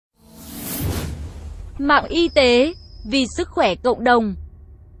Mạng Y Tế, vì sức khỏe cộng đồng.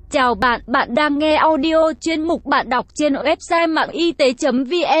 Chào bạn, bạn đang nghe audio chuyên mục bạn đọc trên website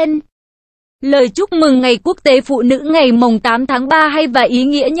mạng-y-tế.vn. Lời chúc mừng Ngày Quốc tế Phụ nữ ngày mồng 8 tháng 3 hay và ý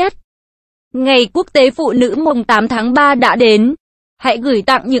nghĩa nhất. Ngày Quốc tế Phụ nữ mồng 8 tháng 3 đã đến. Hãy gửi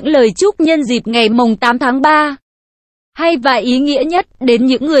tặng những lời chúc nhân dịp ngày mồng 8 tháng 3 hay và ý nghĩa nhất đến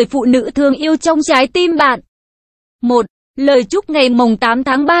những người phụ nữ thương yêu trong trái tim bạn. 1. Lời chúc ngày mồng 8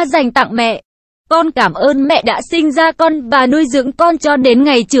 tháng 3 dành tặng mẹ. Con cảm ơn mẹ đã sinh ra con và nuôi dưỡng con cho đến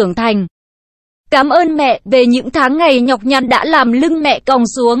ngày trưởng thành. Cảm ơn mẹ về những tháng ngày nhọc nhằn đã làm lưng mẹ còng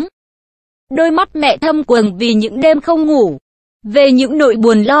xuống. Đôi mắt mẹ thâm quầng vì những đêm không ngủ. Về những nỗi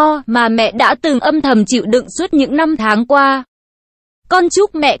buồn lo mà mẹ đã từng âm thầm chịu đựng suốt những năm tháng qua. Con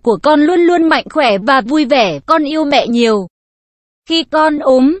chúc mẹ của con luôn luôn mạnh khỏe và vui vẻ, con yêu mẹ nhiều. Khi con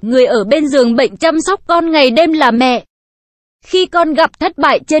ốm, người ở bên giường bệnh chăm sóc con ngày đêm là mẹ. Khi con gặp thất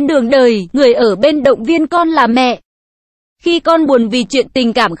bại trên đường đời, người ở bên động viên con là mẹ. Khi con buồn vì chuyện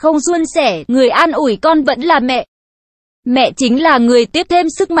tình cảm không suôn sẻ, người an ủi con vẫn là mẹ. Mẹ chính là người tiếp thêm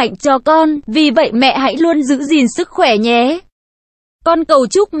sức mạnh cho con, vì vậy mẹ hãy luôn giữ gìn sức khỏe nhé. Con cầu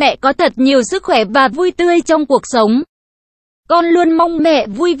chúc mẹ có thật nhiều sức khỏe và vui tươi trong cuộc sống. Con luôn mong mẹ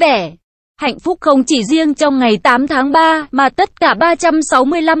vui vẻ, hạnh phúc không chỉ riêng trong ngày 8 tháng 3, mà tất cả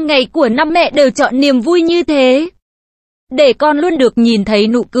 365 ngày của năm mẹ đều chọn niềm vui như thế. Để con luôn được nhìn thấy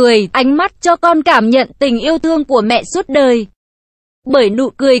nụ cười, ánh mắt cho con cảm nhận tình yêu thương của mẹ suốt đời. Bởi nụ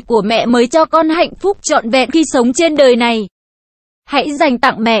cười của mẹ mới cho con hạnh phúc trọn vẹn khi sống trên đời này. Hãy dành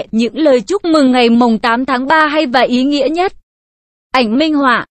tặng mẹ những lời chúc mừng ngày mồng 8 tháng 3 hay và ý nghĩa nhất. Ảnh minh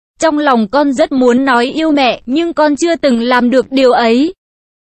họa. Trong lòng con rất muốn nói yêu mẹ, nhưng con chưa từng làm được điều ấy.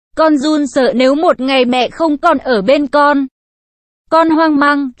 Con run sợ nếu một ngày mẹ không còn ở bên con. Con hoang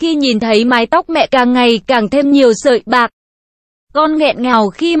mang khi nhìn thấy mái tóc mẹ càng ngày càng thêm nhiều sợi bạc. Con nghẹn ngào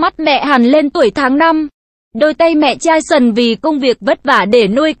khi mắt mẹ hằn lên tuổi tháng năm. Đôi tay mẹ chai sần vì công việc vất vả để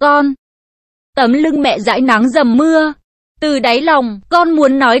nuôi con. Tấm lưng mẹ dãi nắng dầm mưa. Từ đáy lòng, con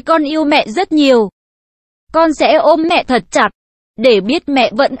muốn nói con yêu mẹ rất nhiều. Con sẽ ôm mẹ thật chặt, để biết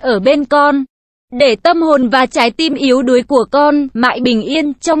mẹ vẫn ở bên con. Để tâm hồn và trái tim yếu đuối của con mãi bình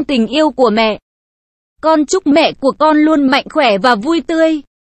yên trong tình yêu của mẹ. Con chúc mẹ của con luôn mạnh khỏe và vui tươi.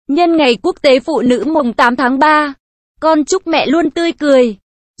 Nhân ngày Quốc tế Phụ nữ mồng 8 tháng 3, con chúc mẹ luôn tươi cười,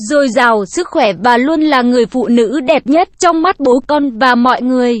 dồi dào sức khỏe và luôn là người phụ nữ đẹp nhất trong mắt bố con và mọi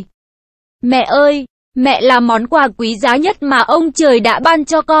người. Mẹ ơi, mẹ là món quà quý giá nhất mà ông trời đã ban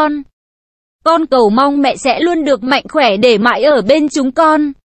cho con. Con cầu mong mẹ sẽ luôn được mạnh khỏe để mãi ở bên chúng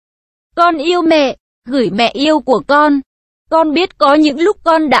con. Con yêu mẹ, gửi mẹ yêu của con. Con biết có những lúc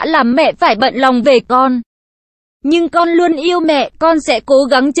con đã làm mẹ phải bận lòng về con. Nhưng con luôn yêu mẹ, con sẽ cố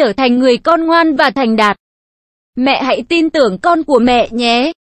gắng trở thành người con ngoan và thành đạt. Mẹ hãy tin tưởng con của mẹ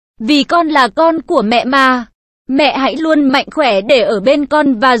nhé. Vì con là con của mẹ mà. Mẹ hãy luôn mạnh khỏe để ở bên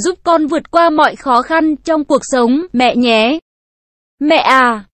con và giúp con vượt qua mọi khó khăn trong cuộc sống, mẹ nhé. Mẹ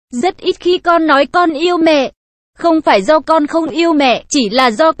à, rất ít khi con nói con yêu mẹ. Không phải do con không yêu mẹ, chỉ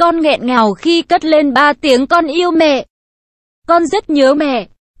là do con nghẹn ngào khi cất lên 3 tiếng con yêu mẹ. Con rất nhớ mẹ.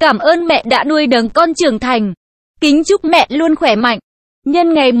 Cảm ơn mẹ đã nuôi nấng con trưởng thành. Kính chúc mẹ luôn khỏe mạnh.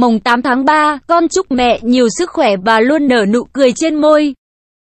 Nhân ngày mồng 8 tháng 3, con chúc mẹ nhiều sức khỏe và luôn nở nụ cười trên môi.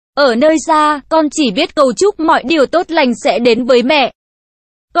 Ở nơi xa, con chỉ biết cầu chúc mọi điều tốt lành sẽ đến với mẹ.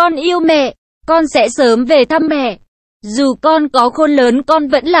 Con yêu mẹ, con sẽ sớm về thăm mẹ. Dù con có khôn lớn con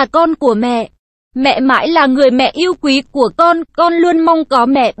vẫn là con của mẹ. Mẹ mãi là người mẹ yêu quý của con luôn mong có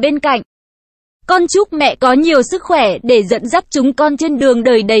mẹ bên cạnh. Con chúc mẹ có nhiều sức khỏe để dẫn dắt chúng con trên đường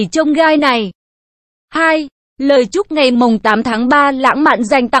đời đầy chông gai này. 2. Lời chúc ngày mồng 8 tháng 3 lãng mạn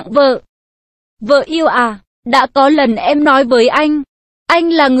dành tặng vợ. Vợ yêu à, đã có lần em nói với anh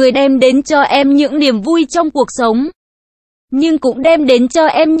là người đem đến cho em những niềm vui trong cuộc sống. Nhưng cũng đem đến cho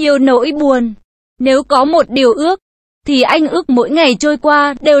em nhiều nỗi buồn. Nếu có một điều ước, thì anh ước mỗi ngày trôi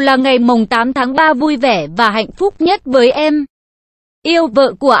qua đều là ngày mồng 8 tháng 3 vui vẻ và hạnh phúc nhất với em. Yêu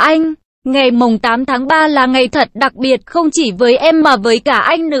vợ của anh, ngày mồng 8 tháng 3 là ngày thật đặc biệt không chỉ với em mà với cả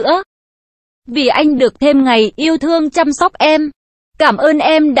anh nữa. Vì anh được thêm ngày yêu thương chăm sóc em. Cảm ơn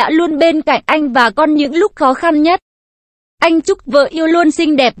em đã luôn bên cạnh anh và con những lúc khó khăn nhất. Anh chúc vợ yêu luôn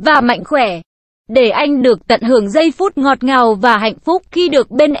xinh đẹp và mạnh khỏe. Để anh được tận hưởng giây phút ngọt ngào và hạnh phúc khi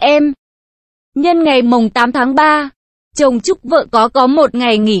được bên em. Nhân ngày mồng 8 tháng 3, chồng chúc vợ có một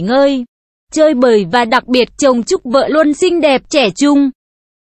ngày nghỉ ngơi, chơi bời và đặc biệt chồng chúc vợ luôn xinh đẹp trẻ trung.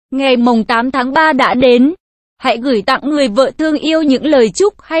 Ngày mồng 8 tháng 3 đã đến. Hãy gửi tặng người vợ thương yêu những lời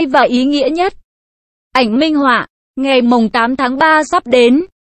chúc hay và ý nghĩa nhất. Ảnh minh họa. Ngày mồng 8 tháng 3 sắp đến.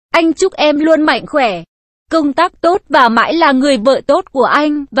 Anh chúc em luôn mạnh khỏe, công tác tốt và mãi là người vợ tốt của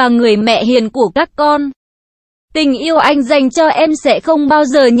anh và người mẹ hiền của các con. Tình yêu anh dành cho em sẽ không bao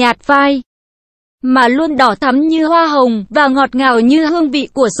giờ nhạt phai, mà luôn đỏ thắm như hoa hồng và ngọt ngào như hương vị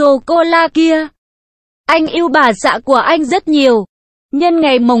của sô-cô-la kia. Anh yêu bà xã của anh rất nhiều. Nhân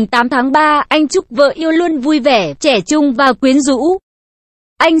ngày mồng 8 tháng 3, anh chúc vợ yêu luôn vui vẻ, trẻ trung và quyến rũ.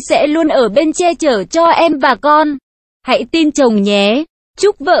 Anh sẽ luôn ở bên che chở cho em và con. Hãy tin chồng nhé.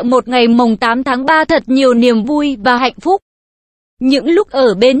 Chúc vợ một ngày mồng 8 tháng 3 thật nhiều niềm vui và hạnh phúc. Những lúc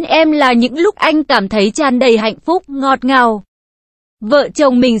ở bên em là những lúc anh cảm thấy tràn đầy hạnh phúc, ngọt ngào. Vợ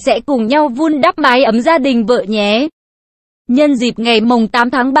chồng mình sẽ cùng nhau vun đắp mái ấm gia đình vợ nhé. Nhân dịp ngày mồng 8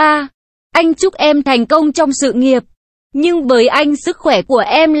 tháng 3, anh chúc em thành công trong sự nghiệp. Nhưng với anh, sức khỏe của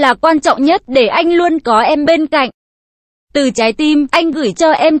em là quan trọng nhất để anh luôn có em bên cạnh. Từ trái tim, anh gửi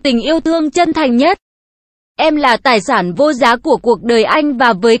cho em tình yêu thương chân thành nhất. Em là tài sản vô giá của cuộc đời anh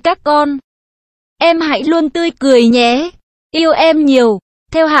và với các con. Em hãy luôn tươi cười nhé. Yêu em nhiều.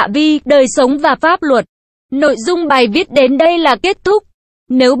 Theo Hạ Vi, đời sống và pháp luật. Nội dung bài viết đến đây là kết thúc.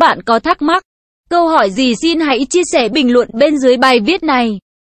 Nếu bạn có thắc mắc, câu hỏi gì xin hãy chia sẻ bình luận bên dưới bài viết này.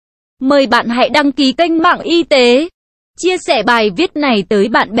 Mời bạn hãy đăng ký kênh Mạng Y Tế, chia sẻ bài viết này tới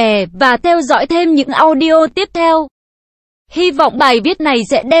bạn bè và theo dõi thêm những audio tiếp theo. Hy vọng bài viết này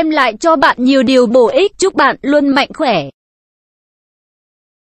sẽ đem lại cho bạn nhiều điều bổ ích. Chúc bạn luôn mạnh khỏe.